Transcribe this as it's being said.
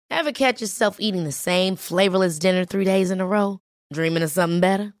Ever catch yourself eating the same flavorless dinner 3 days in a row? Dreaming of something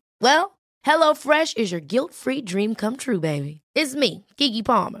better? Well, HelloFresh is your guilt-free dream come true, baby. It's me, Keke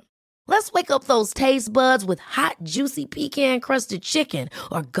Palmer. Let's wake up those taste buds with hot, juicy pecan-crusted chicken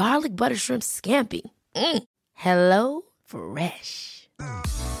or garlic butter shrimp scampi. Hello Fresh.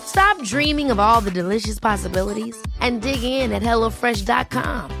 Stop dreaming of all the delicious possibilities and dig in at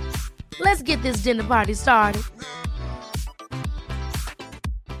HelloFresh.com. Let's get this dinner party started.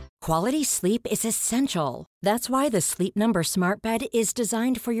 Quality sleep is essential. That's why the Sleep Number Smart Bed is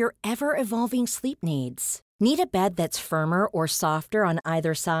designed for your ever-evolving sleep needs. Need a bed that's firmer or softer on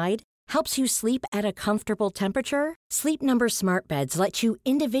either side? Helps you sleep at a comfortable temperature? Sleep Number Smart Beds let you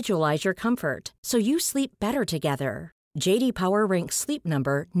individualize your comfort, so you sleep better together. J.D. Power ranks Sleep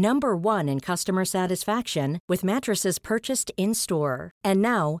Number number 1 in customer satisfaction with mattresses purchased in-store. And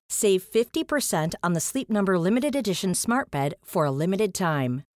now, save 50% on the Sleep Number Limited Edition Smart Bed for a limited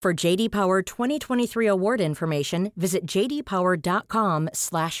time. For J.D. Power 2023 award information, visit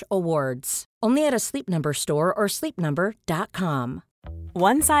jdpower.com/awards. Only at a Sleep Number store or sleepnumber.com.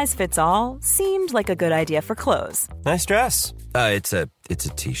 One size fits all seemed like a good idea for clothes. Nice dress. It's a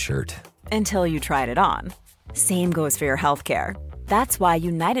t-shirt. Until you tried it on. Same goes for your healthcare. That's why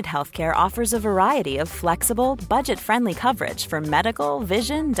United Healthcare offers a variety of flexible, budget-friendly coverage for medical,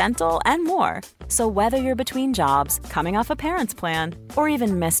 vision, dental, and more. So whether you're between jobs, coming off a parent's plan, or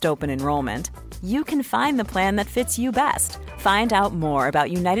even missed open enrollment, you can find the plan that fits you best. Find out more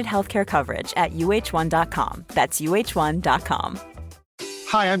about United Healthcare coverage at uh1.com. That's uh1.com.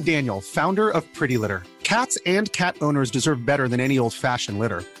 Hi, I'm Daniel, founder of Pretty Litter. Cats and cat owners deserve better than any old-fashioned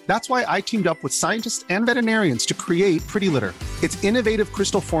litter. That's why I teamed up with scientists and veterinarians to create Pretty Litter. Its innovative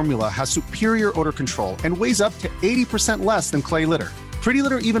crystal formula has superior odor control and weighs up to 80% less than clay litter. Pretty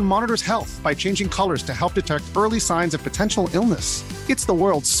Litter even monitors health by changing colors to help detect early signs of potential illness. It's the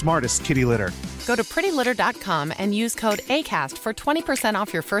world's smartest kitty litter. Go to prettylitter.com and use code ACAST for 20%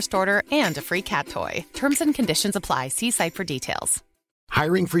 off your first order and a free cat toy. Terms and conditions apply. See site for details.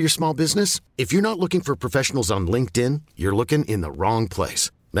 Hiring for your small business? If you're not looking for professionals on LinkedIn, you're looking in the wrong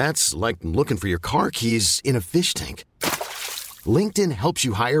place. That's like looking for your car keys in a fish tank. LinkedIn helps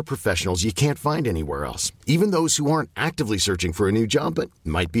you hire professionals you can't find anywhere else, even those who aren't actively searching for a new job but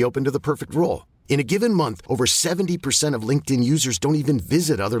might be open to the perfect role. In a given month, over 70% of LinkedIn users don't even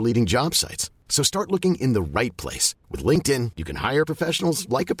visit other leading job sites. So start looking in the right place. With LinkedIn, you can hire professionals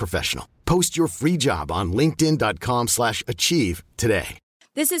like a professional. Post your free job on linkedin.com/achieve today.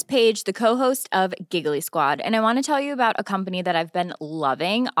 This is Paige, the co-host of Giggly Squad, and I want to tell you about a company that I've been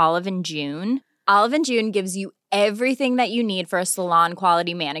loving, Olive & June. Olive & June gives you everything that you need for a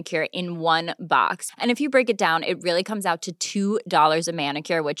salon-quality manicure in one box. And if you break it down, it really comes out to $2 a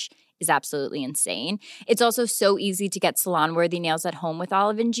manicure, which is absolutely insane. It's also so easy to get salon-worthy nails at home with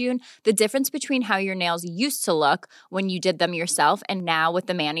Olive & June. The difference between how your nails used to look when you did them yourself and now with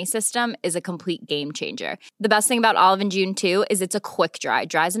the Mani system is a complete game changer. The best thing about Olive & June, too, is it's a quick dry.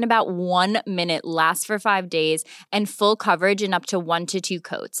 Dries in about 1 minute, lasts for 5 days, and full coverage in up to 1 to 2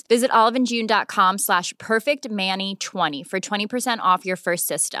 coats. Visit oliveandjune.com/perfectmani20 for 20% off your first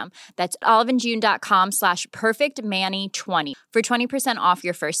system. That's oliveandjune.com/perfectmani20 for 20% off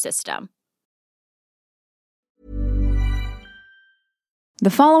your first system. The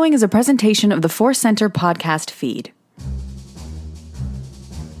following is a presentation of the Force Center podcast feed.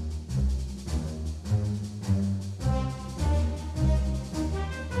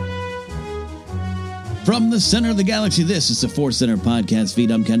 From the center of the galaxy, this is the Force Center podcast feed.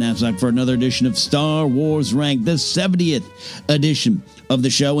 I'm Ken Napzok for another edition of Star Wars Ranked, the 70th edition of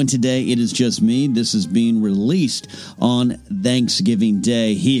the show. And today it is just me. This is being released on Thanksgiving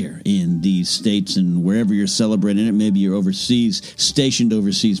Day here in these states and wherever you're celebrating it. Maybe you're overseas, stationed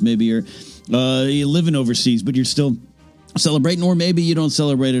overseas. Maybe you're living overseas, but you're still celebrating, or maybe you don't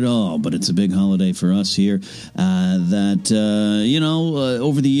celebrate at all, but it's a big holiday for us here that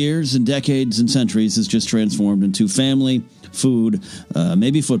over the years and decades and centuries has just transformed into family, food,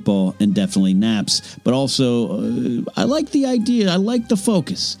 maybe football, and definitely naps. But also, I like the idea, I like the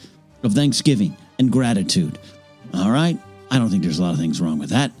focus of Thanksgiving and gratitude. All right? I don't think there's a lot of things wrong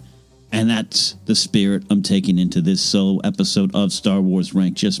with that. And that's the spirit I'm taking into this solo episode of Star Wars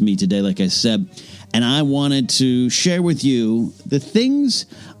Ranked. Just me today, like I said. And I wanted to share with you the things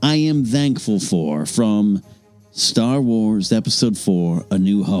I am thankful for from Star Wars Episode 4, A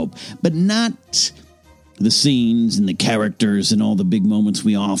New Hope. But not the scenes and the characters and all the big moments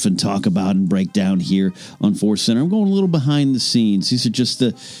we often talk about and break down here on Force Center. I'm going a little behind the scenes. These are just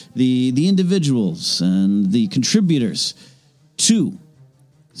the individuals and the contributors to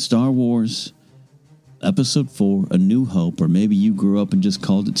Star Wars Episode 4, A New Hope, or maybe you grew up and just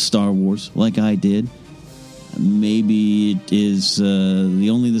called it Star Wars like I did. Maybe it is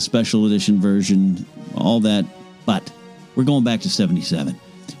the special edition version, all that. But we're going back to 77.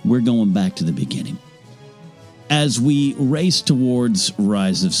 We're going back to the beginning. As we race towards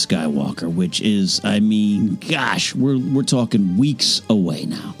Rise of Skywalker, which is, we're talking weeks away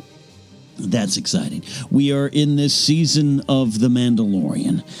now. That's exciting. We are in this season of The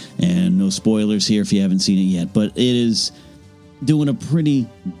Mandalorian. And no spoilers here if you haven't seen it yet, but it is doing a pretty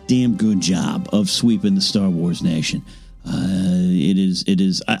damn good job of sweeping the Star Wars nation. It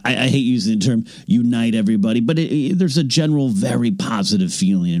is. I hate using the term unite everybody, but there's a general very positive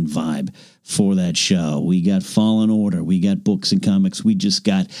feeling and vibe for that show. We got Fallen Order. We got books and comics. We just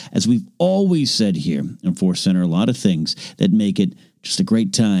got, as we've always said here in Force Center, a lot of things that make it just a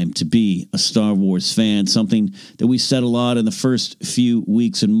great time to be a Star Wars fan, something that we said a lot in the first few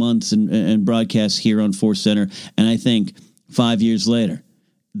weeks and months and broadcasts here on Force Center. And I think 5 years later,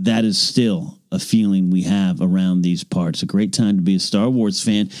 that is still a feeling we have around these parts. A great time to be a Star Wars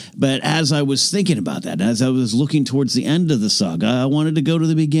fan. But as I was thinking about that, as I was looking towards the end of the saga, I wanted to go to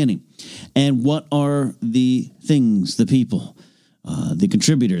the beginning. And what are the things, the people, the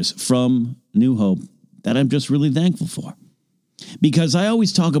contributors from New Hope that I'm just really thankful for? Because I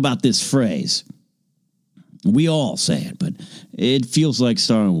always talk about this phrase. We all say it, but it feels like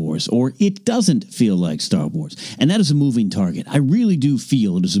Star Wars, or it doesn't feel like Star Wars. And that is a moving target. I really do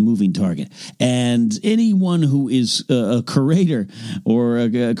feel it is a moving target. And anyone who is a curator or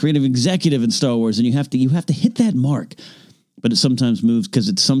a creative executive in Star Wars, and you have to hit that mark. But it sometimes moves because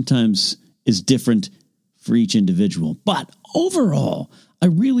it sometimes is different for each individual. But overall, I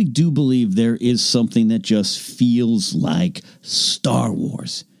really do believe there is something that just feels like Star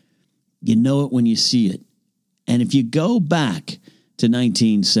Wars. You know it when you see it. And if you go back to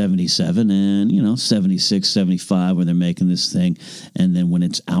 1977 and, 76, 75, when they're making this thing, and then when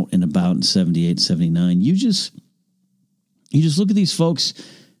it's out and about in 78, 79, you just look at these folks,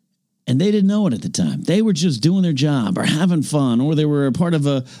 and they didn't know it at the time. They were just doing their job or having fun, or they were a part of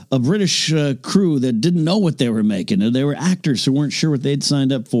a British crew that didn't know what they were making, or they were actors who weren't sure what they'd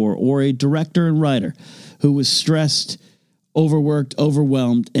signed up for, or a director and writer who was stressed, overworked,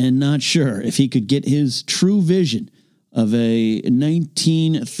 overwhelmed, and not sure if he could get his true vision of a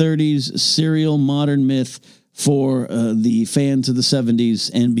 1930s serial modern myth for the fans of the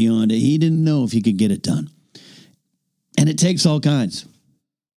 70s and beyond. He didn't know if he could get it done. And it takes all kinds.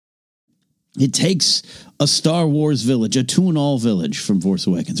 It takes a Star Wars village, a two-and-all village from Force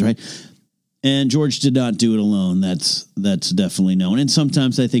Awakens, right? And George did not do it alone. That's definitely known. And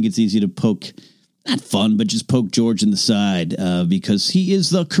sometimes I think it's easy to poke, not fun, but just poke George in the side because he is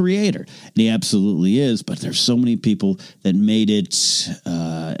the creator. And he absolutely is. But there's so many people that made it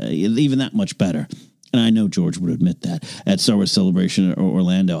even that much better. And I know George would admit that at Star Wars Celebration or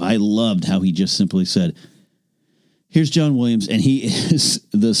Orlando. I loved how he just simply said, here's John Williams, and he is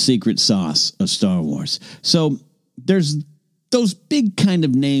the secret sauce of Star Wars. So there's those big kind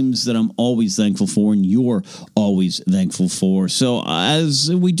of names that I'm always thankful for, and you're always thankful for. So as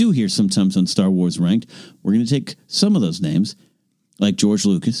we do here sometimes on Star Wars Ranked, we're going to take some of those names, like George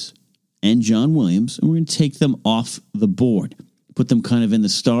Lucas and John Williams, and we're going to take them off the board, put them kind of in the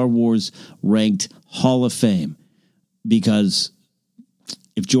Star Wars Ranked Hall of Fame. Because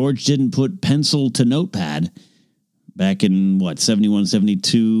if George didn't put pencil to notepad back in, 71,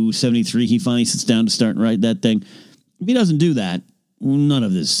 72, 73, he finally sits down to start and write that thing. If he doesn't do that, none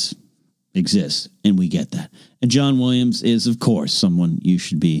of this exists, and we get that. And John Williams is, of course, someone you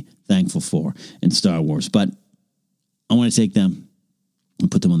should be thankful for in Star Wars. But I want to take them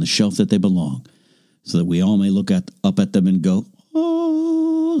and put them on the shelf that they belong so that we all may look up at them and go,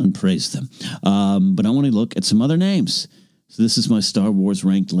 oh, and praise them. But I want to look at some other names. So this is my Star Wars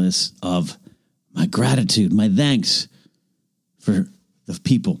ranked list of my gratitude, my thanks for the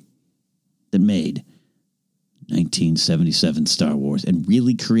people that made 1977 Star Wars and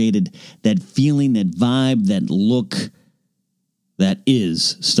really created that feeling, that vibe, that look that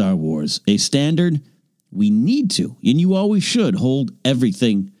is Star Wars. A standard we need to, and you always should, hold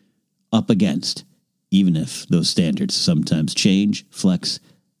everything up against, even if those standards sometimes change, flex,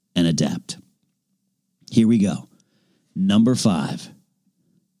 and adapt. Here we go. Number 5,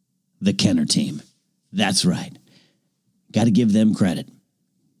 the Kenner team. That's right. Got to give them credit,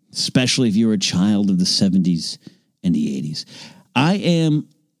 especially if you're a child of the 70s and the 80s. I am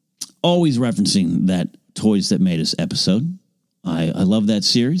always referencing that Toys That Made Us episode. I love that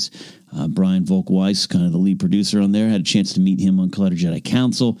series. Brian Volk-Weiss, kind of the lead producer on there, had a chance to meet him on Collider Jedi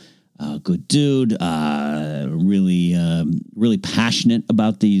Council. Good dude. Really passionate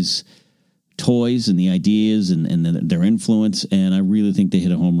about these toys and the ideas and their influence, and I really think they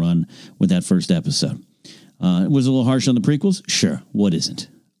hit a home run with that first episode. It was a little harsh on the prequels? Sure, what isn't?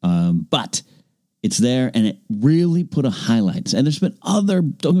 But it's there, and it really put a highlight. And there's been other,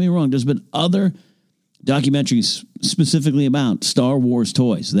 don't get me wrong, there's been other documentaries specifically about Star Wars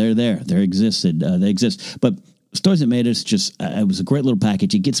toys. They're there. They exist. But Stories That Made Us it was a great little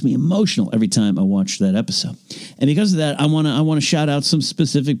package. It gets me emotional every time I watch that episode. And because of that, I want to shout out some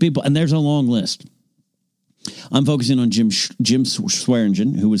specific people. And there's a long list. I'm focusing on Jim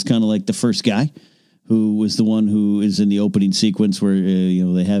Swearingen, who was kind of like the first guy, who was the one who is in the opening sequence where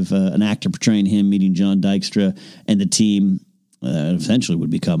they have an actor portraying him meeting John Dykstra and the team eventually would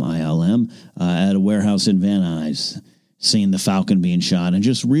become ILM at a warehouse in Van Nuys, seeing the Falcon being shot and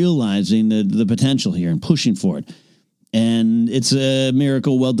just realizing the potential here and pushing for it. And it's a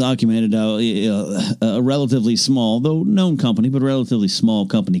miracle, well documented, how a relatively small, though known company, but relatively small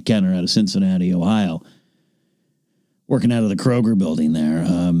company, Kenner, out of Cincinnati, Ohio, working out of the Kroger building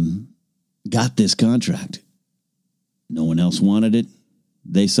there, got this contract. No one else wanted it.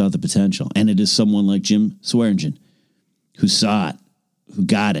 They saw the potential. And it is someone like Jim Swearingen who saw it, who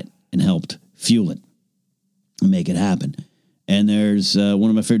got it, and helped fuel it and make it happen. And there's one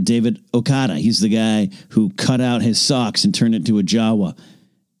of my favorite, David Okada. He's the guy who cut out his socks and turned it to a Jawa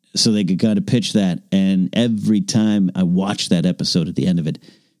so they could kind of pitch that. And every time I watch that episode at the end of it,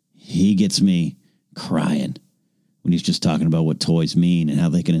 he gets me crying when he's just talking about what toys mean and how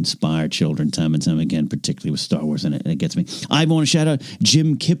they can inspire children time and time again, particularly with Star Wars. And it gets me. I want to shout out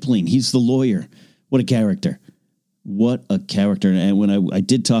Jim Kipling. He's the lawyer. What a character. What a character. And when I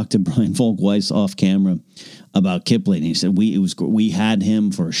did talk to Brian Volk-Weiss off camera about Kipling, he said we had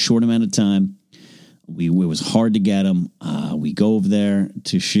him for a short amount of time. It was hard to get him. We go over there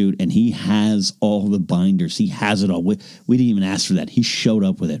to shoot, and he has all the binders. He has it all. We didn't even ask for that. He showed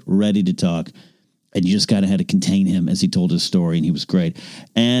up with it, ready to talk. And you just kind of had to contain him as he told his story, and he was great.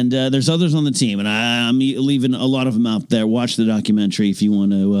 And there's others on the team, and I'm leaving a lot of them out there. Watch the documentary if you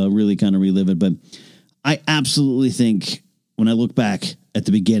want to really kind of relive it. But I absolutely think when I look back at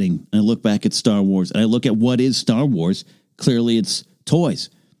the beginning, and I look back at Star Wars, and I look at what is Star Wars, clearly it's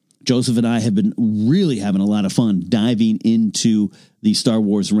toys. Joseph and I have been really having a lot of fun diving into the Star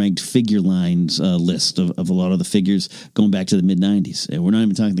Wars ranked figure lines list of a lot of the figures going back to the mid-'90s. And we're not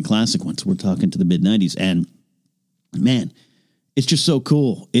even talking the classic ones. We're talking to the mid-'90s. And, man, it's just so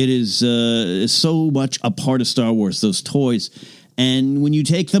cool. It is so much a part of Star Wars, those toys. And when you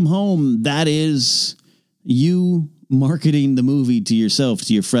take them home, that is you marketing the movie to yourself,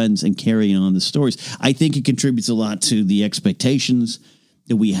 to your friends, and carrying on the stories. I think it contributes a lot to the expectations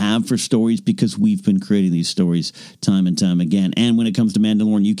that we have for stories because we've been creating these stories time and time again. And when it cocomes to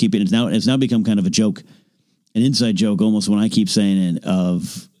Mandalorian, you keep it. It's now become kind of a joke, an inside joke almost when I keep saying it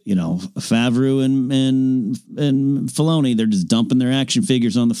of, Favreau and Filoni, they're just dumping their action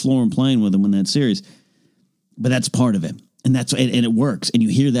figures on the floor and playing with them in that series. But that's part of it. And it works. And you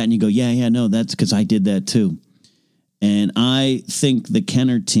hear that and you go, yeah, no, that's because I did that too. And I think the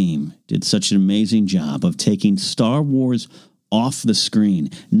Kenner team did such an amazing job of taking Star Wars off the screen,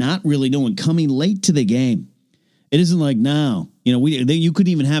 not really knowing, coming late to the game. It isn't like now, you could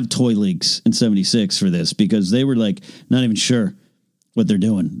even have toy leaks in 76 for this because they were like not even sure what they're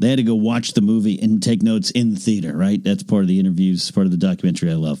doing. They had to go watch the movie and take notes in the theater, right? That's part of the interviews, part of the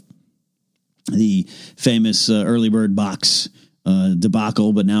documentary I love. The famous early bird box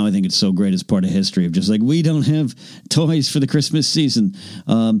debacle, but now I think it's so great as part of history of just like, we don't have toys for the Christmas season.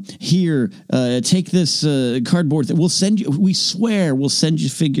 Here, take this cardboard. We'll send you, we swear we'll send you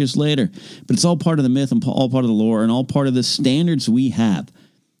figures later. But it's all part of the myth and all part of the lore and all part of the standards we have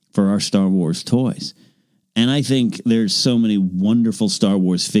for our Star Wars toys. And I think there's so many wonderful Star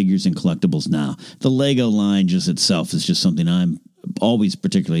Wars figures and collectibles now. The Lego line just itself is just something I'm always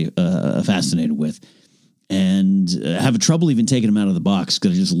particularly fascinated with. And have trouble even taking them out of the box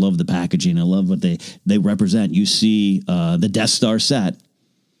because I just love the packaging. I love what they represent. You see the Death Star set,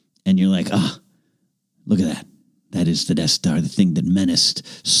 and you're like, look at that. That is the Death Star, the thing that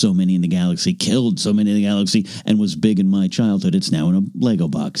menaced so many in the galaxy, killed so many in the galaxy, and was big in my childhood. It's now in a Lego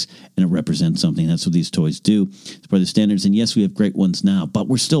box, and it represents something. That's what these toys do. It's part of the standards. And yes, we have great ones now, but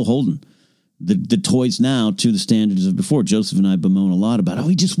we're still holding the toys now to the standards of before. Joseph and I bemoan a lot about,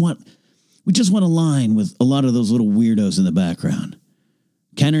 we just want a line with a lot of those little weirdos in the background.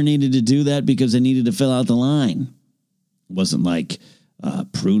 Kenner needed to do that because they needed to fill out the line. It wasn't like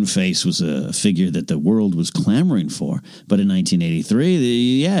Prune Face was a figure that the world was clamoring for. But in 1983,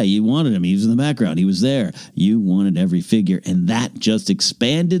 you wanted him. He was in the background. He was there. You wanted every figure. And that just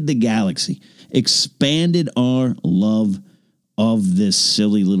expanded the galaxy, expanded our love of this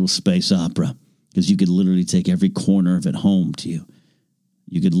silly little space opera, because you could literally take every corner of it home to you.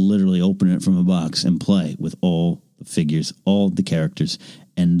 You could literally open it from a box and play with all the figures, all the characters.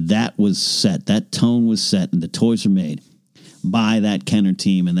 And that was set. That tone was set, and the toys were made by that Kenner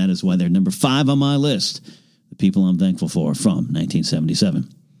team, and that is why they're number 5 on my list. The people I'm thankful for from 1977.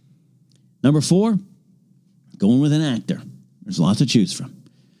 Number 4, going with an actor. There's lots to choose from.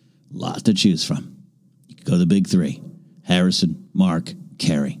 Lots to choose from. You could go to the big 3. Harrison, Mark,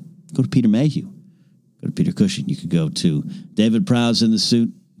 Carey. Go to Peter Mayhew. Go to Peter Cushing. You could go to David Prowse in the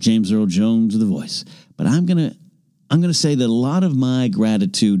suit, James Earl Jones the voice. But I'm gonna say that a lot of my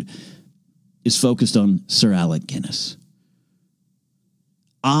gratitude is focused on Sir Alec Guinness.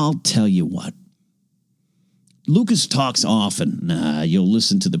 I'll tell you what. Lucas talks often. You'll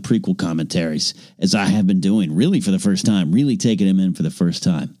listen to the prequel commentaries, as I have been doing, really for the first time, really taking him in for the first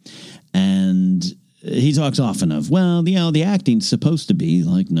time. And he talks often of, well, the acting's supposed to be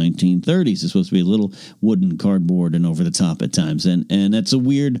like 1930s. It's supposed to be a little wooden cardboard and over the top at times. And that's a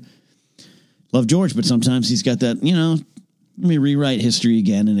weird, love George, but sometimes he's got that, let me rewrite history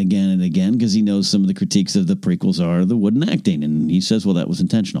again and again and again, because he knows some of the critiques of the prequels are the wooden acting. And he says, well, that was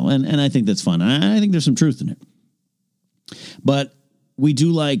intentional. And I think that's fun. I think there's some truth in it. But we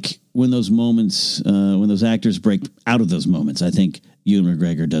do like when those moments, when those actors break out of those moments. I think Ewan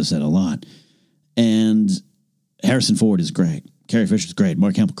McGregor does that a lot. And Harrison Ford is great. Carrie Fisher's great.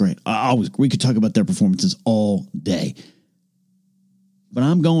 Mark Hamill, great. We could talk about their performances all day. But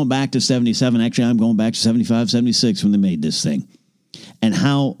I'm going back to 77. Actually, I'm going back to 75, 76 when they made this thing. And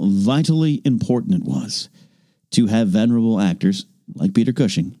how vitally important it was to have venerable actors like Peter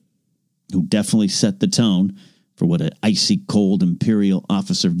Cushing, who definitely set the tone for what an icy cold Imperial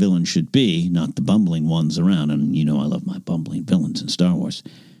officer villain should be, not the bumbling ones around. And I love my bumbling villains in Star Wars.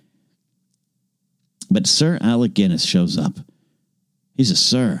 But Sir Alec Guinness shows up. He's a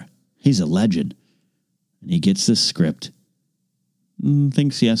sir. He's a legend. And he gets this script.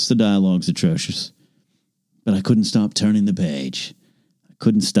 Thinks, yes, the dialogue's atrocious. But I couldn't stop turning the page. I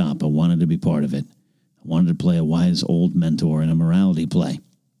couldn't stop. I wanted to be part of it. I wanted to play a wise old mentor in a morality play.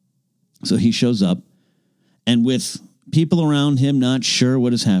 So he shows up. And with people around him not sure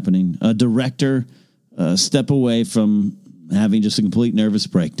what is happening, a director a step away from having just a complete nervous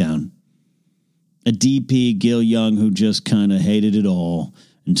breakdown, a DP, Gil Young, who just kind of hated it all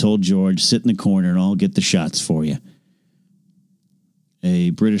and told George, sit in the corner and I'll get the shots for you.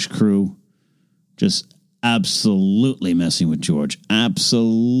 A British crew just absolutely messing with George,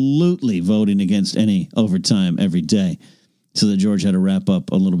 absolutely voting against any overtime every day so that George had to wrap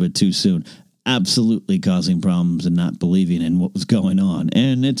up a little bit too soon, absolutely causing problems and not believing in what was going on.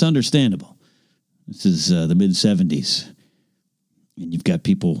 And it's understandable. This is the mid-70s, and you've got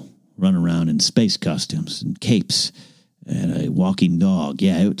people run around in space costumes and capes and a walking dog.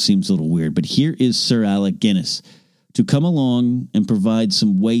 Yeah, it seems a little weird, but here is Sir Alec Guinness to come along and provide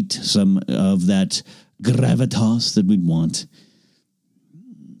some weight, some of that gravitas that we'd want,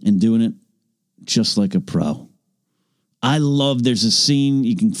 and doing it just like a pro. I love, there's a scene,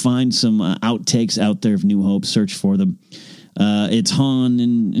 you can find some outtakes out there of New Hope, search for them. It's Han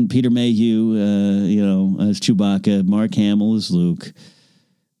and Peter Mayhew, as Chewbacca, Mark Hamill as Luke,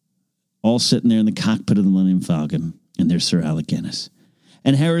 all sitting there in the cockpit of the Millennium Falcon, and there's Sir Alec Guinness.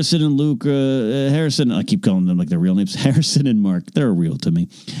 And Harrison and Luke, I keep calling them like their real names, Harrison and Mark, they're real to me.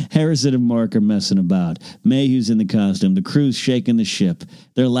 Harrison and Mark are messing about. Mayhew's in the costume, the crew's shaking the ship,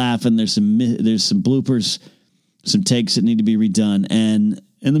 they're laughing, there's some bloopers, some takes that need to be redone, and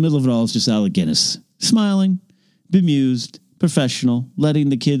in the middle of it all is just Alec Guinness, smiling, bemused, professional, letting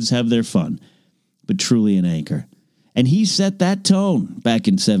the kids have their fun, but truly an anchor. And he set that tone back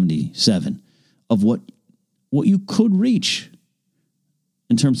in 77 of what you could reach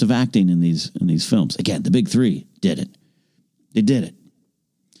in terms of acting in these films. Again, the big 3 did it. They did it.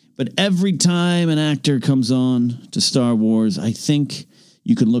 But every time an actor comes on to Star Wars, I think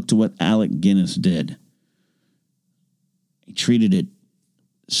you can look to what Alec Guinness did. He treated it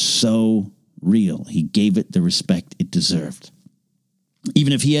so real. He gave it the respect it deserved.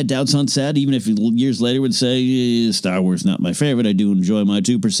 Even if he had doubts on set, even if he years later would say, Star Wars not my favorite, I do enjoy my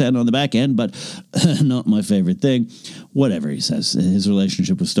 2% on the back end, but not my favorite thing. Whatever he says. His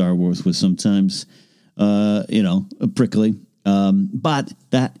relationship with Star Wars was sometimes, prickly. But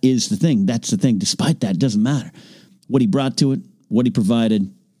that is the thing. That's the thing. Despite that, it doesn't matter. What he brought to it, what he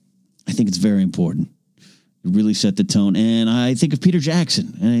provided, I think it's very important. It really set the tone. And I think of Peter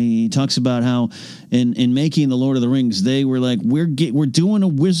Jackson. And he talks about how in making The Lord of the Rings, they were like, we're doing a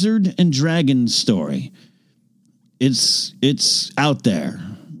wizard and dragon story. It's out there.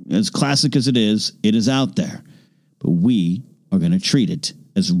 As classic as it is out there. But we are going to treat it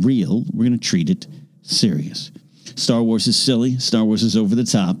as real. We're going to treat it serious. Star Wars is silly. Star Wars is over the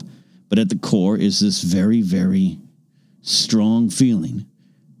top. But at the core is this very, very strong feeling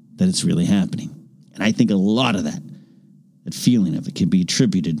that it's really happening. And I think a lot of that feeling of it can be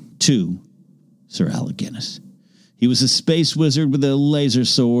attributed to Sir Alec Guinness. He was a space wizard with a laser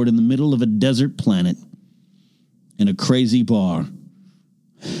sword in the middle of a desert planet in a crazy bar,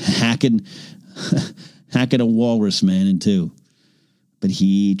 hacking a walrus man in two. But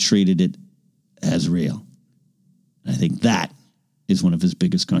he treated it as real. And I think that is one of his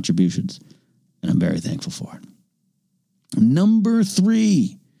biggest contributions, and I'm very thankful for it. Number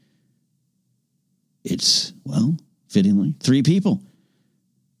 3. It's, well, fittingly, 3 people.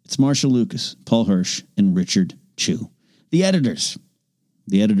 It's Marshall Lucas, Paul Hirsch, and Richard Chew. The editors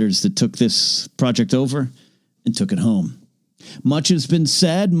that took this project over and took it home. Much has been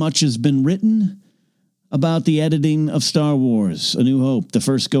said, much has been written about the editing of Star Wars, A New Hope, the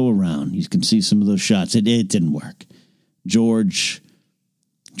first go-around. You can see some of those shots. It didn't work. George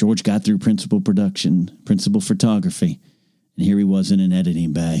got through principal production, principal photography, and here he was in an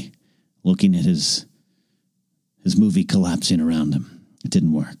editing bay looking at his movie collapsing around him. It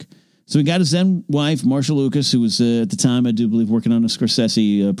didn't work. So he got his then wife, Marshall Lucas, who was at the time, I do believe, working on a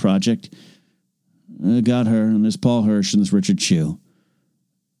Scorsese project. Got her, and there's Paul Hirsch and there's Richard Chew,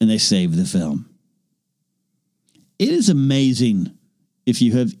 and they saved the film. It is amazing if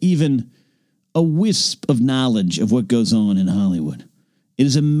you have even a wisp of knowledge of what goes on in Hollywood. It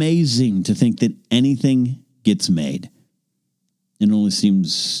is amazing to think that anything gets made. It only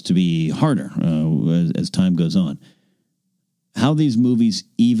seems to be harder as time goes on. How these movies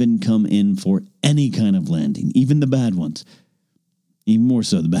even come in for any kind of landing, even the bad ones, even more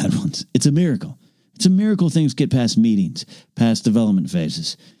so the bad ones. It's a miracle. It's a miracle things get past meetings, past development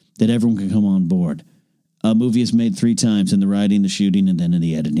phases, that everyone can come on board. A movie is made 3 times in the writing, the shooting, and then in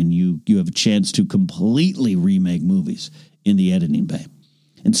the editing. You have a chance to completely remake movies in the editing bay.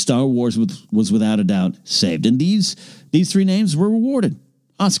 And Star Wars was without a doubt saved. And these 3 names were rewarded.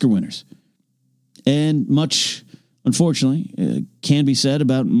 Oscar winners. And much, unfortunately, can be said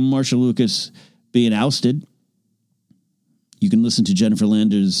about Marshall Lucas being ousted. You can listen to Jennifer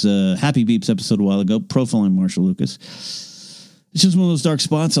Lander's Happy Beeps episode a while ago, profiling Marshall Lucas. It's just one of those dark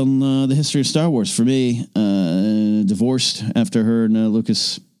spots on the history of Star Wars for me. Divorced after her and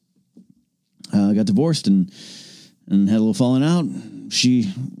Lucas got divorced and had a little falling out.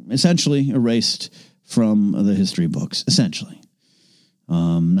 She essentially erased from the history books, essentially.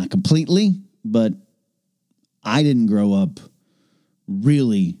 Not completely, but I didn't grow up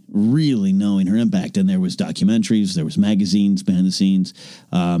really, really knowing her impact. And there was documentaries, there was magazines behind the scenes.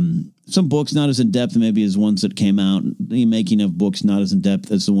 Some books not as in-depth maybe as ones that came out. The making of books not as in-depth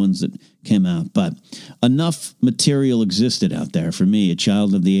as the ones that came out. But enough material existed out there for me, a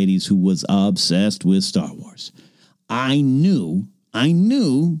child of the 80s who was obsessed with Star Wars. I knew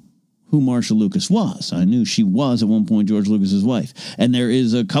who Marshall Lucas was. I knew she was at one point George Lucas's wife. And there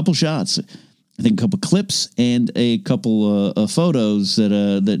is a couple shots, I think a couple clips and a couple of photos that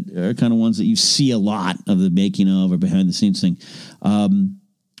are kind of ones that you see a lot of the making of or behind the scenes thing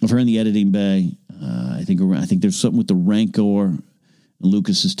of her in the editing bay. I think there's something with the Rancor.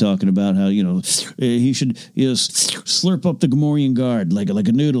 Lucas is talking about how, he should slurp up the Gamorrean guard like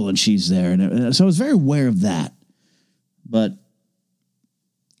a noodle, and she's there. And so I was very aware of that. But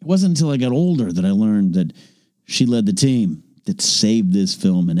it wasn't until I got older that I learned that she led the team that saved this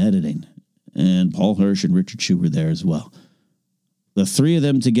film in editing. And Paul Hirsch and Richard Chew were there as well. The 3 of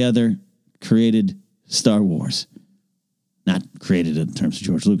them together created Star Wars. Not created in terms of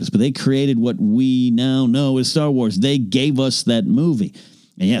George Lucas, but they created what we now know as Star Wars. They gave us that movie.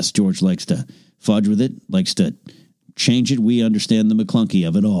 And yes, George likes to fudge with it, likes to change it. We understand the McClunky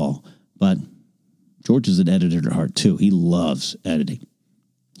of it all. But George is an editor at heart, too. He loves editing.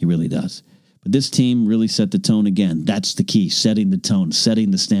 He really does. But this team really set the tone again. That's the key, setting the tone, setting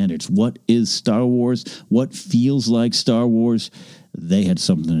the standards. What is Star Wars? What feels like Star Wars? They had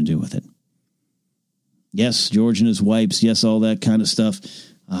something to do with it. Yes, George and his wipes. Yes, all that kind of stuff.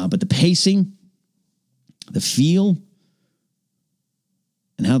 But the pacing, the feel,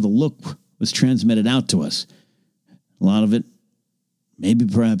 and how the look was transmitted out to us. A lot of it, maybe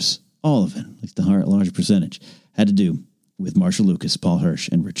perhaps all of it, at least a large percentage, had to do with Marshall Lucas, Paul Hirsch,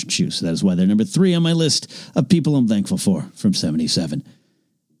 and Richard Chew. So that is why they're number 3 on my list of people I'm thankful for from 77.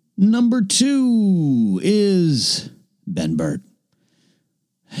 Number 2 is Ben Burtt.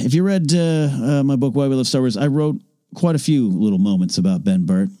 If you read my book, Why We Love Star Wars, I wrote quite a few little moments about Ben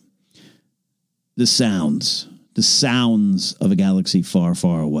Burtt. The sounds of a galaxy far,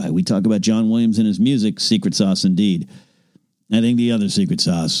 far away. We talk about John Williams and his music, secret sauce indeed. I think the other secret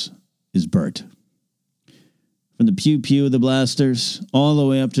sauce is Bert. From the pew-pew of the blasters all the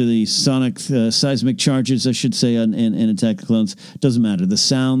way up to the sonic seismic charges, I should say, in Attack the Clones. Doesn't matter. The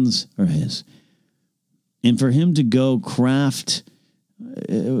sounds are his. And for him to go craft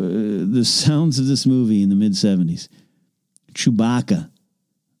the sounds of this movie in the mid-'70s, Chewbacca,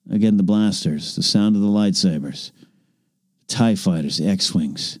 again, the blasters, the sound of the lightsabers, TIE fighters, the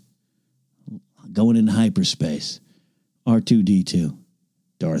X-Wings, going into hyperspace, R2-D2,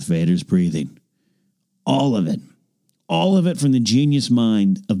 Darth Vader's breathing, all of it from the genius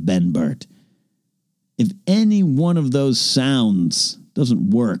mind of Ben Burtt. If any one of those sounds doesn't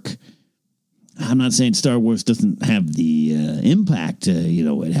work, I'm not saying Star Wars doesn't have the impact,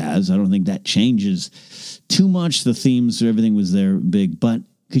 it has. I don't think that changes too much. The themes, everything was there big. But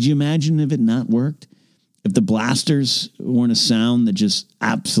could you imagine if it not worked? If the blasters weren't a sound that just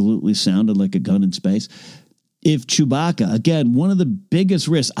absolutely sounded like a gun in space? If Chewbacca, again, one of the biggest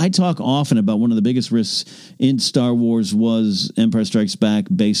risks, I talk often about one of the biggest risks in Star Wars was Empire Strikes Back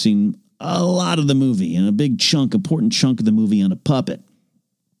basing a lot of the movie and a big chunk, important chunk of the movie on a puppet.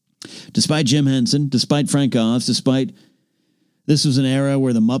 Despite Jim Henson, despite Frank Oz, despite this was an era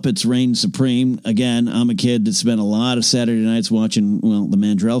where the Muppets reigned supreme. Again, I'm a kid that spent a lot of Saturday nights watching, the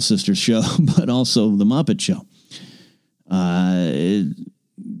Mandrell Sisters show, but also the Muppet Show.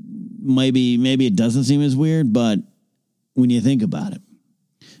 Maybe it doesn't seem as weird, but when you think about it,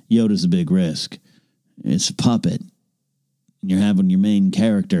 Yoda's a big risk. It's a puppet. And you're having your main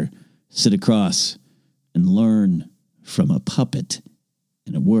character sit across and learn from a puppet.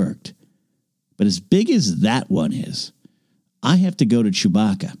 And it worked. But as big as that one is, I have to go to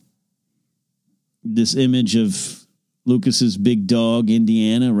Chewbacca. This image of Lucas's big dog,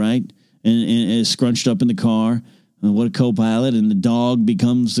 Indiana, right? And scrunched up in the car. And what a co-pilot. And the dog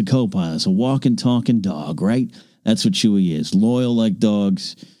becomes the co-pilot. It's a walking, talking dog, right? That's what Chewie is. Loyal like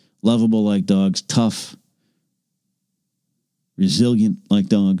dogs. Lovable like dogs. Tough. Resilient like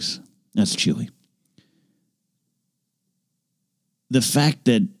dogs. That's Chewie. The fact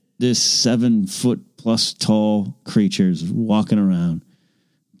that this 7-foot-plus tall creature is walking around,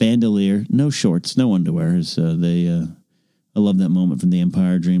 bandolier, no shorts, no underwear. I love that moment from the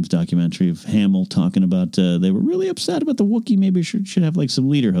Empire Dreams documentary of Hamill talking about they were really upset about the Wookiee. Maybe should have like some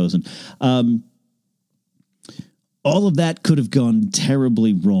lederhosen. All of that could have gone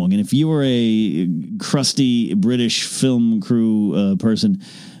terribly wrong. And if you were a crusty British film crew person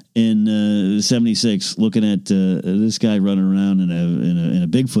in 76, looking at this guy running around in a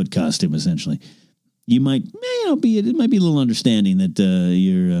Bigfoot costume, essentially, you might, it might be a little understanding that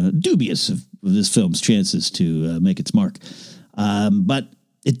you're dubious of this film's chances to make its mark. But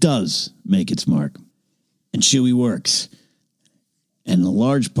it does make its mark. And Chewie works. And in a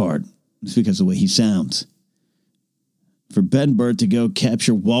large part, it's because of the way he sounds. For Ben Burtt to go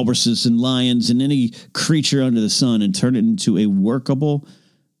capture walruses and lions and any creature under the sun and turn it into a workable,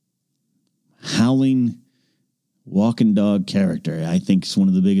 howling, walking dog character, I think is one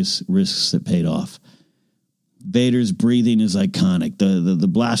of the biggest risks that paid off. Vader's breathing is iconic. The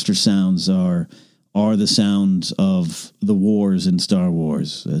blaster sounds are the sounds of the wars in Star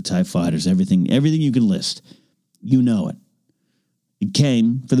Wars, TIE fighters, everything you can list. You know it. It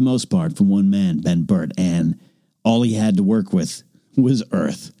came, for the most part, from one man, Ben Burtt, and all he had to work with was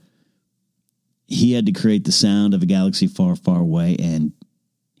Earth. He had to create the sound of a galaxy far, far away, and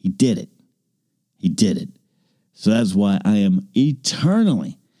he did it. He did it. So that's why I am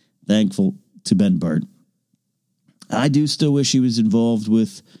eternally thankful to Ben Burtt. I do still wish he was involved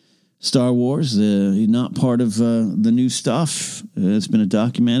with Star Wars. He's not part of the new stuff. It's been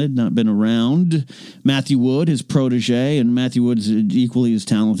documented, not been around. Matthew Wood, his protege, and Matthew Wood is equally as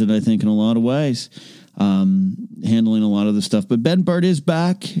talented, I think, in a lot of ways, handling a lot of the stuff. But Ben Burtt is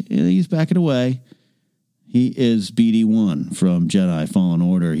back. He's backing away. He is BD-1 from Jedi Fallen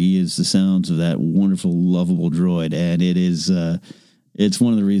Order. He is the sounds of that wonderful, lovable droid, and it is it's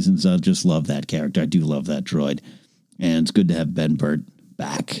one of the reasons I just love that character. I do love that droid, and it's good to have Ben Burtt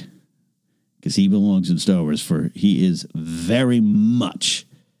back because he belongs in Star Wars. For he is very much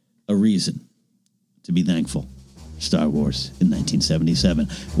a reason to be thankful. Star Wars in 1977.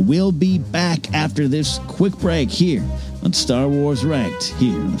 We'll be back after this quick break here on Star Wars Ranked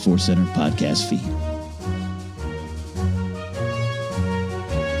here on the Force Center podcast feed.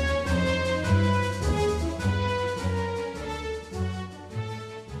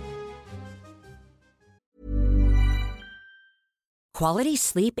 Quality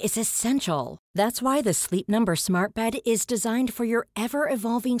sleep is essential. That's why the Sleep Number Smart Bed is designed for your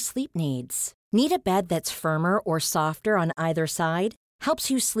ever-evolving sleep needs. Need a bed that's firmer or softer on either side? helps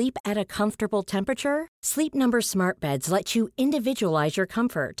you sleep at a comfortable temperature? Sleep Number Smart Beds let you individualize your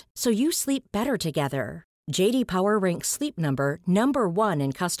comfort so you sleep better together. J.D. Power ranks Sleep Number number 1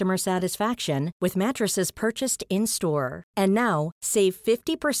 in customer satisfaction with mattresses purchased in-store. And now, save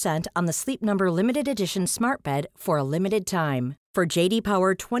 50% on the Sleep Number Limited Edition Smart Bed for a limited time. For J.D.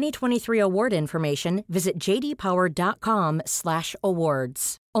 Power 2023 award information, visit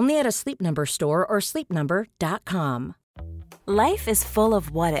jdpower.com/awards. Only at a Sleep Number store or sleepnumber.com. Life is full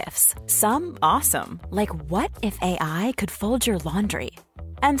of what-ifs. Some awesome, like what if AI could fold your laundry?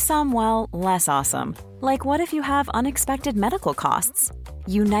 And some, well, less awesome, like what if you have unexpected medical costs?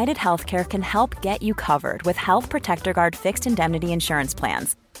 United Healthcare can help get you covered with Health Protector Guard fixed indemnity insurance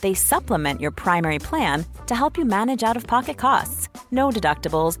plans. They supplement your primary plan to help you manage out-of-pocket costs. No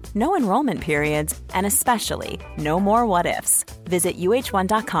deductibles, no enrollment periods, and especially no more what-ifs. Visit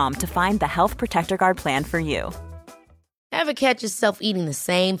uh1.com to find the Health Protector Guard plan for you. Ever catch yourself eating the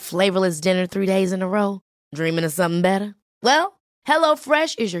same flavorless dinner 3 days in a row? Dreaming of something better? Well,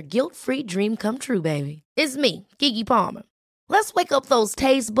 HelloFresh is your guilt-free dream come true, baby. It's me, Keke Palmer. Let's wake up those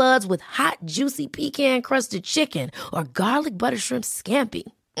taste buds with hot, juicy pecan-crusted chicken or garlic butter shrimp scampi.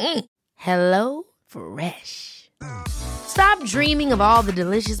 Hello Fresh. Stop dreaming of all the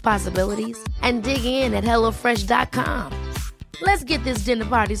delicious possibilities and dig in at HelloFresh.com. Let's get this dinner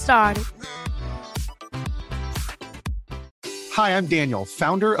party started. Hi, I'm Daniel,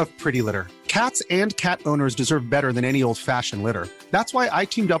 founder of Pretty Litter. Cats and cat owners deserve better than any old-fashioned litter. That's why I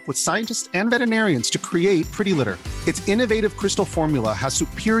teamed up with scientists and veterinarians to create Pretty Litter. Its innovative crystal formula has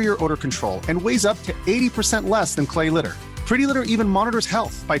superior odor control and weighs up to 80% less than clay litter. Pretty Litter even monitors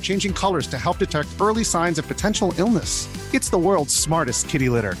health by changing colors to help detect early signs of potential illness. It's the world's smartest kitty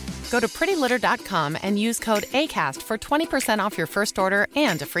litter. Go to prettylitter.com and use code ACAST for 20% off your first order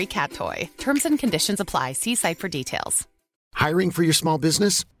and a free cat toy. Terms and conditions apply. See site for details. Hiring for your small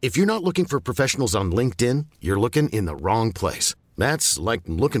business? If you're not looking for professionals on LinkedIn, you're looking in the wrong place. That's like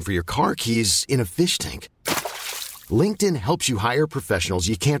looking for your car keys in a fish tank. LinkedIn helps you hire professionals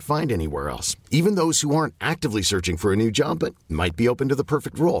you can't find anywhere else, even those who aren't actively searching for a new job but might be open to the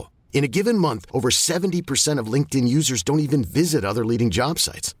perfect role. In a given month, over 70% of LinkedIn users don't even visit other leading job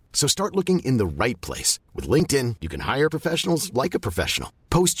sites. So start looking in the right place. With LinkedIn, you can hire professionals like a professional.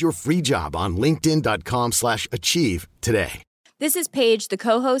 Post your free job on linkedin.com/achieve today. This is Paige, the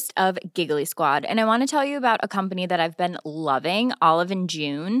co-host of Giggly Squad, and I want to tell you about a company that I've been loving, Olive &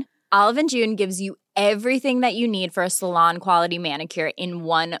 June. Olive & June gives you everything that you need for a salon-quality manicure in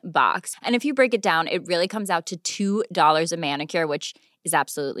one box. And if you break it down, it really comes out to $2 a manicure, which is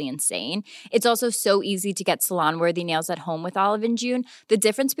absolutely insane. It's also so easy to get salon-worthy nails at home with Olive & June. The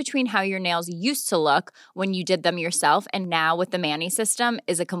difference between how your nails used to look when you did them yourself and now with the Mani system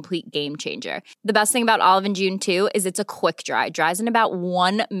is a complete game changer. The best thing about Olive & June, too, is it's a quick dry. Dries in about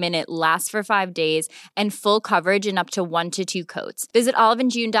 1 minute, lasts for 5 days, and full coverage in up to 1 to 2 coats. Visit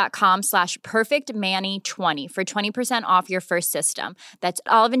oliveandjune.com/perfectmani20 for 20% off your first system. That's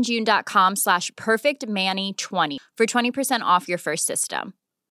oliveandjune.com/perfectmani20 for 20% off your first system.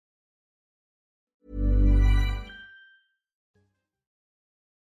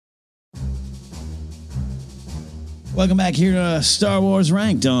 Welcome back here to Star Wars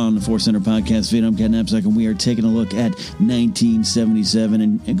Ranked on the Force Center Podcast feed. I'm Ken Napzok, and we are taking a look at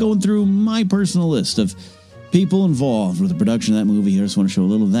 1977 and going through my personal list of people involved with the production of that movie. I just want to show a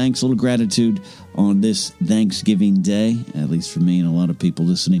little thanks, a little gratitude on this Thanksgiving Day, at least for me and a lot of people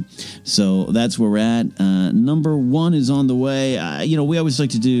listening. So that's where we're at. Number 1 is on the way. We always like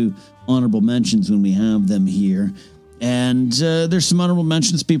to do honorable mentions when we have them here. And there's some honorable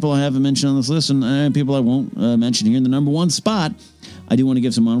mentions, people I haven't mentioned on this list, and people I won't mention here. In the number 1 spot, I do want to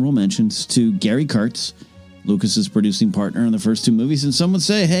give some honorable mentions to Gary Kurtz, Lucas's producing partner in the first 2 movies. And some would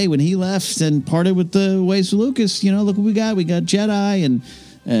say, hey, when he left and parted with the ways of Lucas, look what we got. We got Jedi,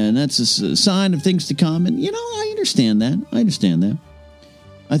 and that's a sign of things to come. And, I understand that.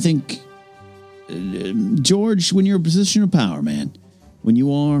 I think, George, when you're in a position of power, man, when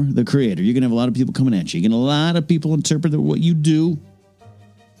you are the creator, you're going to have a lot of people coming at you. You're going to have a lot of people interpret that what you do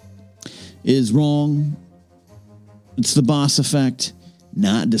is wrong. It's the boss effect.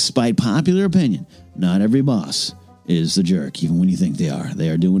 Not despite popular opinion. Not every boss is the jerk, even when you think they are. They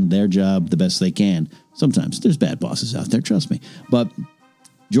are doing their job the best they can. Sometimes there's bad bosses out there, trust me. But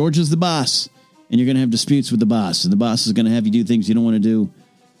George is the boss, and you're going to have disputes with the boss, and the boss is going to have you do things you don't want to do.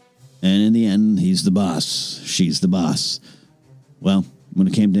 And in the end, he's the boss. She's the boss. Well, when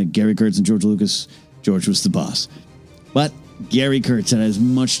it came to Gary Kurtz and George Lucas, George was the boss. But Gary Kurtz had as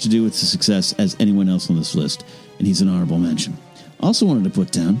much to do with the success as anyone else on this list, and he's an honorable mention. Also wanted to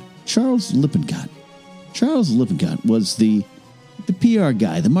put down Charles Lippincott. Charles Lippincott was the the PR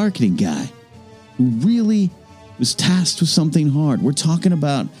guy, the marketing guy, who really was tasked with something hard. We're talking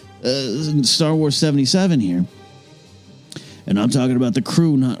about Star Wars 77 here. And I'm talking about the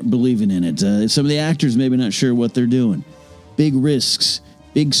crew not believing in it. Some of the actors maybe not sure what they're doing. Big risks,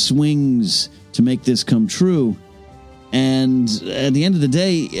 big swings to make this come true. And at the end of the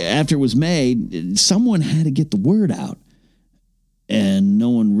day, after it was made, someone had to get the word out. And no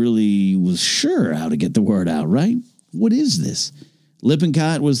one really was sure how to get the word out, right? What is this?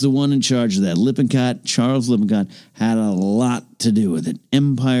 Lippincott was the one in charge of that. Lippincott, Charles Lippincott, had a lot to do with it.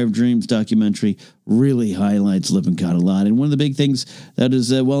 Empire of Dreams documentary really highlights Lippincott a lot. And one of the big things that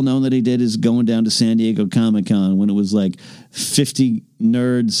is well known that he did is going down to San Diego Comic-Con when it was like 50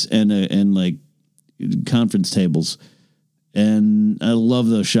 nerds and like conference tables. And I love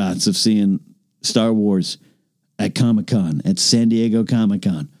those shots of seeing Star Wars at Comic-Con, at San Diego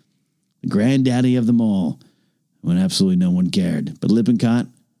Comic-Con. The granddaddy of them all, when absolutely no one cared. But Lippincott,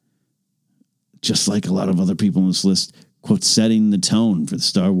 just like a lot of other people on this list, quote, setting the tone for the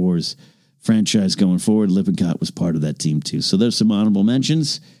Star Wars franchise going forward. Lippincott was part of that team too. So there's some honorable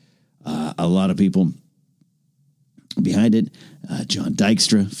mentions. A lot of people behind it. John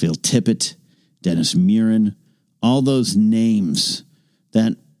Dykstra, Phil Tippett, Dennis Muren, all those names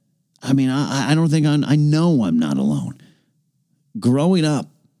that, I mean, I don't think I know I'm not alone. Growing up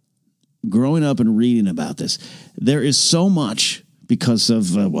and reading about this, there is so much because of,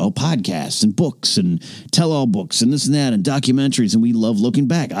 podcasts and books and tell-all books and this and that and documentaries, and we love looking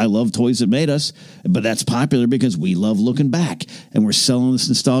back. I love Toys That Made Us, but that's popular because we love looking back, and we're selling this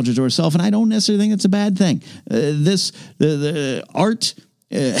nostalgia to ourselves, and I don't necessarily think it's a bad thing. The art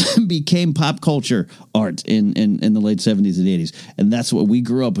became pop culture art in the late 70s and 80s, and that's what we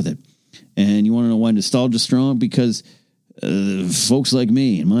grew up with it. And you want to know why nostalgia is strong? Because folks like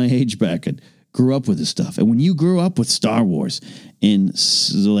me in my age bracket grew up with this stuff. And when you grew up with Star Wars in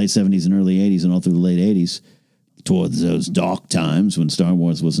the late 70s and early 80s and all through the late 80s, towards those dark times when Star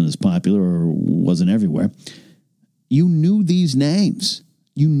Wars wasn't as popular or wasn't everywhere, you knew these names.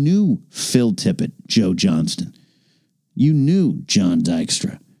 You knew Phil Tippett, Joe Johnston. You knew John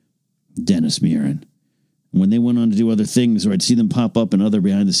Dykstra, Dennis Muren. When they went on to do other things, or I'd see them pop up in other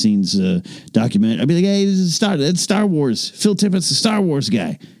behind-the-scenes document, I'd be like, hey, this is Star Wars. Phil Tippett's the Star Wars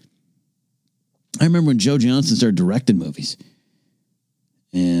guy. I remember when Joe Johnston started directing movies.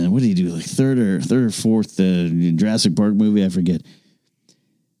 And what did he do? Like third or fourth Jurassic Park movie? I forget.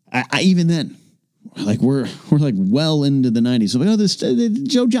 I even then, like we're like well into the 90s. So like, this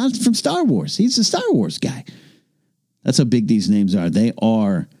Joe Johnston from Star Wars. He's the Star Wars guy. That's how big these names are. They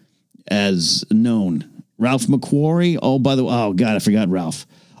are as known. Ralph McQuarrie. Oh, by the way, oh God, I forgot Ralph.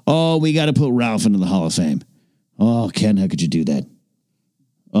 Oh, we got to put Ralph into the Hall of Fame. Oh, Ken, how could you do that?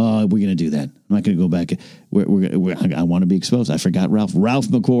 Oh, we're going to do that. I'm not going to go back. I want to be exposed. I forgot Ralph. Ralph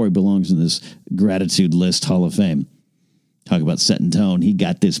McQuarrie belongs in this gratitude list Hall of Fame. Talk about setting tone. He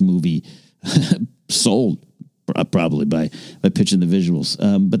got this movie sold probably by pitching the visuals.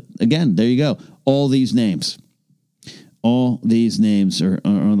 But again, there you go. All these names are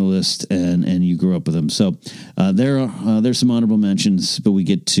on the list, and you grew up with them. So there's some honorable mentions, but we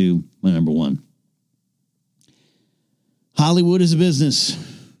get to my number one. Hollywood is a business.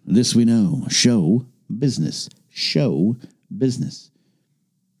 This we know. Show business.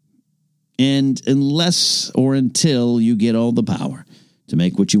 And unless or until you get all the power to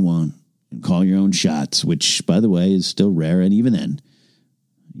make what you want and call your own shots, which, by the way, is still rare, and even then,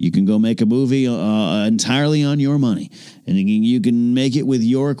 you can go make a movie entirely on your money, and you can make it with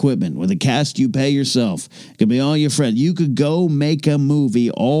your equipment, with a cast you pay yourself. It could be all your friends. You could go make a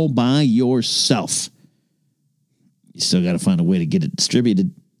movie all by yourself. You still got to find a way to get it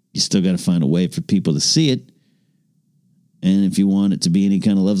distributed. You still got to find a way for people to see it. And if you want it to be any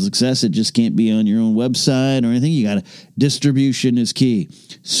kind of level of success, it just can't be on your own website or anything. You got to, distribution is key.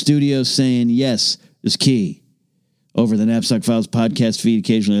 Studios saying yes is key. Over the Knapsack Files podcast feed,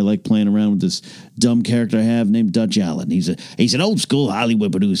 occasionally I like playing around with this dumb character I have named Dutch Allen. He's an old school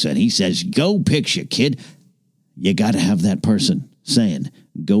Hollywood producer, and he says, "Go picture, kid." You got to have that person saying,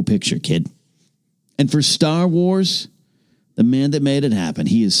 "Go picture, kid." And for Star Wars, the man that made it happen,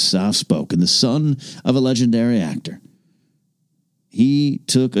 he is soft-spoken, the son of a legendary actor. He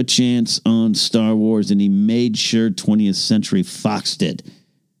took a chance on Star Wars, and he made sure 20th Century Fox did.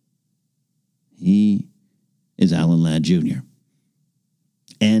 He is Alan Ladd Jr.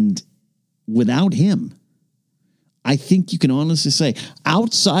 And without him, I think you can honestly say,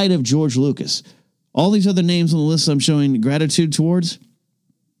 outside of George Lucas, all these other names on the list I'm showing gratitude towards,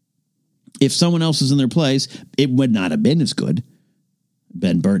 if someone else is in their place, it would not have been as good.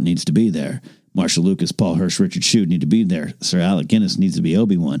 Ben Burtt needs to be there. Marshall Lucas, Paul Hirsch, Richard Shute need to be there. Sir Alec Guinness needs to be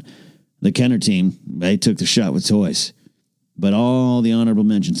Obi-Wan. The Kenner team, they took the shot with toys. But all the honorable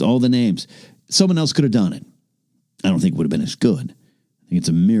mentions, all the names, someone else could have done it. I don't think it would have been as good. I think it's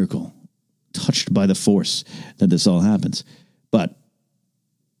a miracle, touched by the Force, that this all happens. But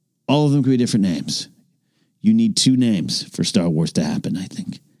all of them could be different names. You need two names for Star Wars to happen, I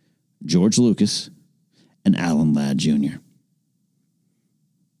think. George Lucas and Alan Ladd Jr.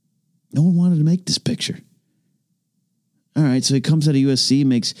 No one wanted to make this picture. All right, so he comes out of USC,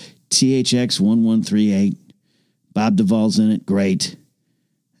 makes THX 1138. Bob Duvall's in it, great.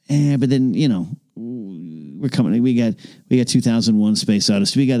 But then, you know, we're coming. We got 2001 Space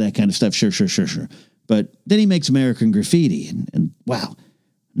Odyssey. We got that kind of stuff. Sure. But then he makes American Graffiti, and wow,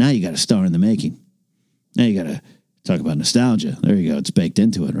 now you got a star in the making. Now you got to talk about nostalgia. There you go. It's baked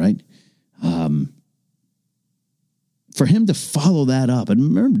into it, right? For him to follow that up,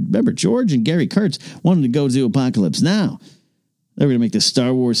 and remember George and Gary Kurtz wanted to go do Apocalypse Now. They were going to make this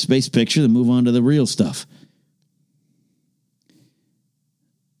Star Wars space picture, then move on to the real stuff.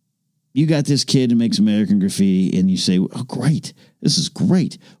 You got this kid who makes American Graffiti, and you say, oh, great. This is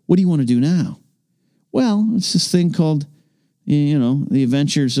great. What do you want to do now? Well, it's this thing called, you know, The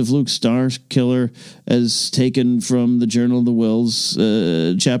Adventures of Luke Starkiller, as taken from the Journal of the Whills,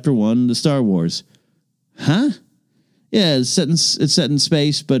 Chapter 1, The Star Wars. Huh? Yeah, it's set in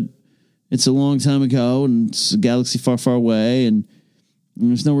space, but it's a long time ago, and it's a galaxy far, far away, and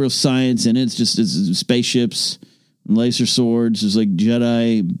there's no real science in it. It's spaceships and laser swords. There's like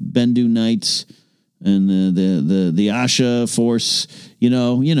Jedi Bendu Knights and the Asha Force. You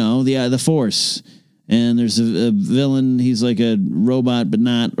know the Force. And there's a villain. He's like a robot, but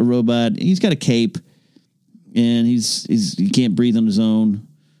not a robot. He's got a cape, and he can't breathe on his own.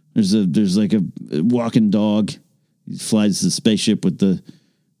 There's like a walking dog. He flies the spaceship with the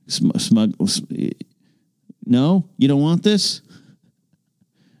smug. No, you don't want this?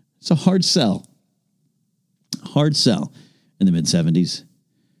 It's a hard sell. Hard sell in the mid-'70s.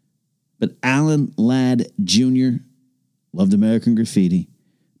 But Alan Ladd Jr. loved American Graffiti,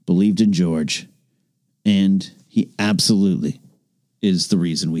 believed in George, and he absolutely is the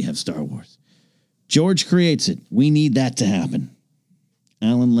reason we have Star Wars. George creates it. We need that to happen.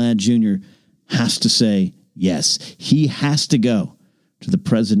 Alan Ladd Jr. has to say yes. He has to go to the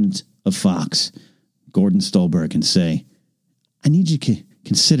president of Fox, Gordon Stolberg, and say, I need you to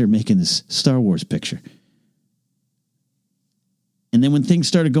consider making this Star Wars picture. And then when things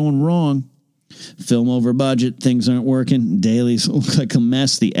started going wrong, film over budget, things aren't working, dailies look like a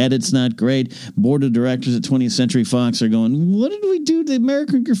mess, the edit's not great, board of directors at 20th Century Fox are going, what did we do to the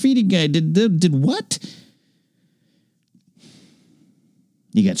American Graffiti guy? Did what?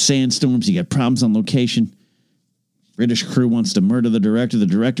 You got sandstorms, you got problems on location. British crew wants to murder the director. The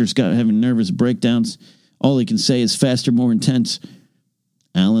director's got having nervous breakdowns. All he can say is faster, more intense.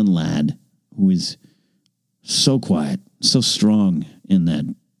 Alan Ladd, who is so quiet, so strong in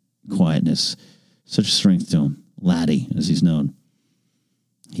that quietness, such strength to him, Laddie, as he's known.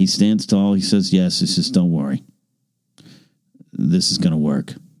 He stands tall. He says, yes, he says, don't worry. This is going to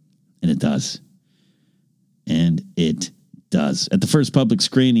work. And it does. And it does. At the first public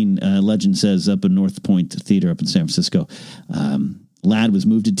screening, legend says, up in North Point Theater up in San Francisco, Ladd was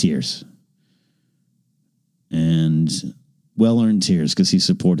moved to tears. And well-earned tears because he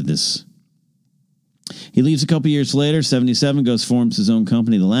supported this. He leaves a couple years later, 77, forms his own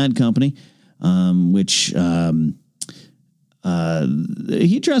company, the Ladd Company, which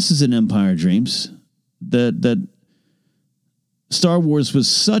he dresses in Empire Dreams that Star Wars was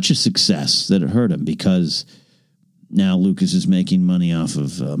such a success that it hurt him because now Lucas is making money off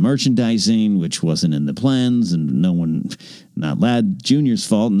of merchandising, which wasn't in the plans, and no one, not Ladd Jr.'s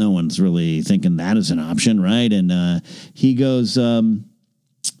fault, no one's really thinking that is an option, right? And he goes...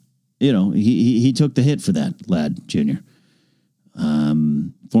 he took the hit for that, Ladd Jr.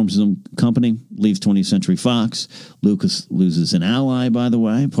 Forms his own company, leaves 20th Century Fox. Lucas loses an ally, by the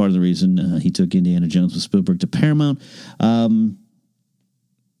way. Part of the reason he took Indiana Jones with Spielberg to Paramount.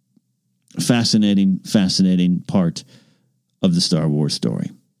 Fascinating part of the Star Wars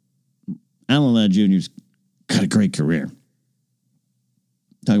story. Alan Ladd Jr.'s got a great career.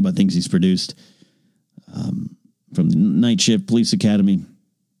 Talk about things he's produced. From the Night Shift, Police Academy,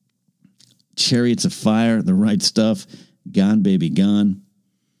 Chariots of Fire, The Right Stuff, Gone Baby Gone.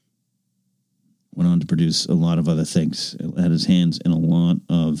 Went on to produce a lot of other things. Had his hands in a lot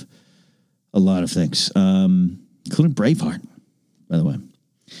of things, including Braveheart, by the way.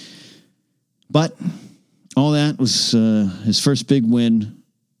 But all that was his first big win,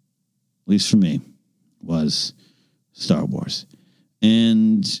 at least for me, was Star Wars.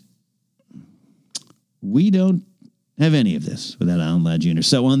 And we don't have any of this without Alan Ladd Jr.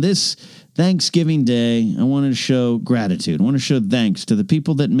 So on this Thanksgiving Day, I wanted to show gratitude. I want to show thanks to the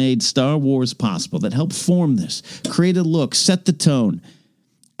people that made Star Wars possible, that helped form this, create a look, set the tone.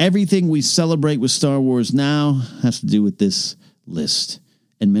 Everything we celebrate with Star Wars now has to do with this list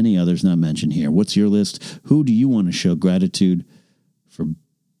and many others not mentioned here. What's your list? Who do you want to show gratitude for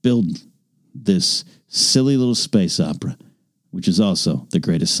building this silly little space opera, which is also the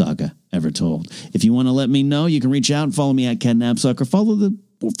greatest saga ever told? If you want to let me know, you can reach out and follow me at Ken Knapsack or follow the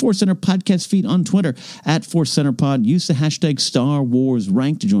Force Center podcast feed on Twitter at Force Center Pod. Use the hashtag Star Wars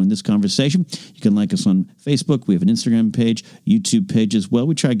Rank to join this conversation. You can like us on Facebook. We have an Instagram page, YouTube page as well.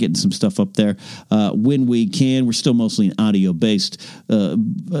 We try getting some stuff up there when we can. We're still mostly an audio-based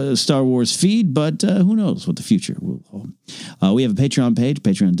Star Wars feed, but who knows what the future will hold. We have a Patreon page,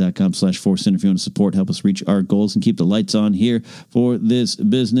 patreon.com/Force Center. If you want to support, help us reach our goals and keep the lights on here for this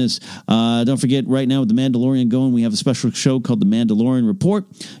business. Don't forget, right now with The Mandalorian going, we have a special show called The Mandalorian Report.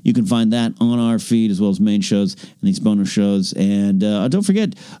 You can find that on our feed as well as main shows and these bonus shows. And don't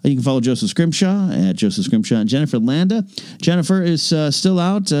forget, you can follow Joseph Scrimshaw at Joseph Scrimshaw and Jennifer Landa. Jennifer is still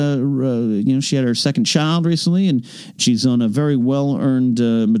out. She had her second child recently, and she's on a very well-earned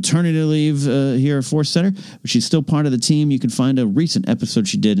maternity leave here at Force Center. But she's still part of the team. You can find a recent episode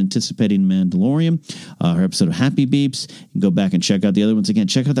she did anticipating Mandalorian, her episode of Happy Beeps. You can go back and check out the other ones again.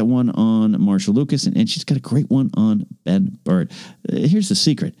 Check out that one on Marsha Lucas, and she's got a great one on Ben Burtt. Here's the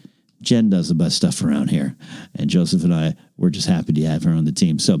secret. Jen does the best stuff around here, and Joseph and I, we're just happy to have her on the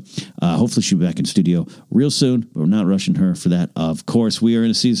team. So hopefully she'll be back in studio real soon, but we're not rushing her for that. Of course, we are in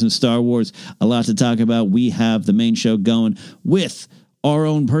a season of Star Wars, a lot to talk about. We have the main show going with our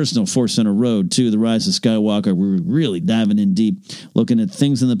own personal Force Center Road to The Rise of Skywalker. We're really diving in deep, looking at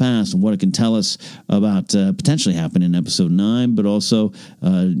things in the past and what it can tell us about potentially happening in Episode 9, but also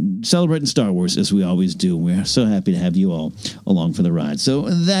celebrating Star Wars as we always do. We're so happy to have you all along for the ride. So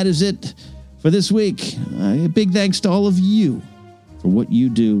that is it for this week. A big thanks to all of you for what you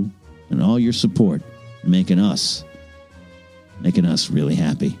do and all your support in making us really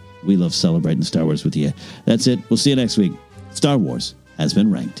happy. We love celebrating Star Wars with you. That's it. We'll see you next week. Star Wars has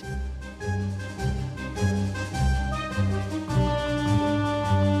been ranked.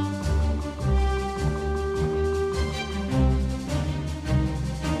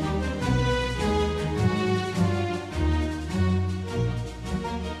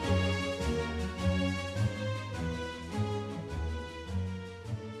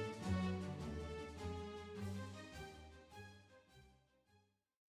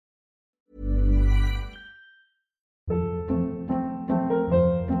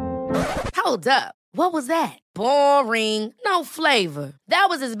 Hold up. What was that? Boring. No flavor. That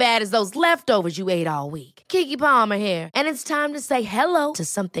was as bad as those leftovers you ate all week. Keke Palmer here, and it's time to say hello to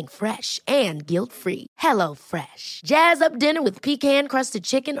something fresh and guilt-free. Hello Fresh. Jazz up dinner with pecan-crusted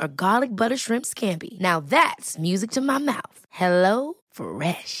chicken or garlic butter shrimp scampi. Now that's music to my mouth. Hello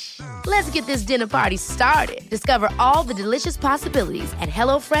Fresh. Let's get this dinner party started. Discover all the delicious possibilities at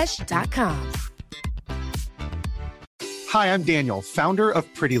HelloFresh.com. Hi, I'm Daniel, founder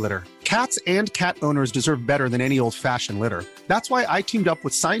of Pretty Litter. Cats and cat owners deserve better than any old-fashioned litter. That's why I teamed up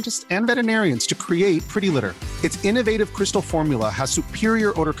with scientists and veterinarians to create Pretty Litter. Its innovative crystal formula has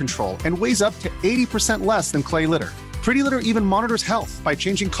superior odor control and weighs up to 80% less than clay litter. Pretty Litter even monitors health by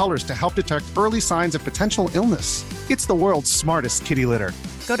changing colors to help detect early signs of potential illness. It's the world's smartest kitty litter.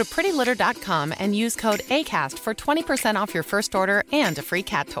 Go to prettylitter.com and use code ACAST for 20% off your first order and a free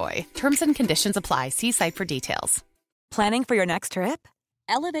cat toy. Terms and conditions apply. See site for details. Planning for your next trip?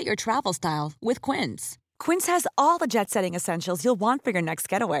 Elevate your travel style with Quince. Quince has all the jet-setting essentials you'll want for your next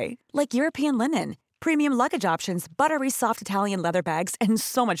getaway, like European linen, premium luggage options, buttery soft Italian leather bags, and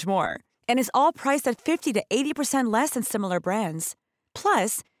so much more. And is all priced at 50 to 80% less than similar brands.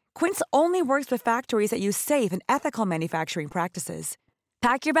 Plus, Quince only works with factories that use safe and ethical manufacturing practices.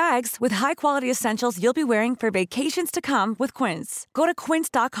 Pack your bags with high-quality essentials you'll be wearing for vacations to come with Quince. Go to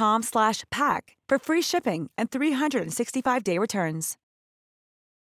quince.com/pack for free shipping and 365-day returns.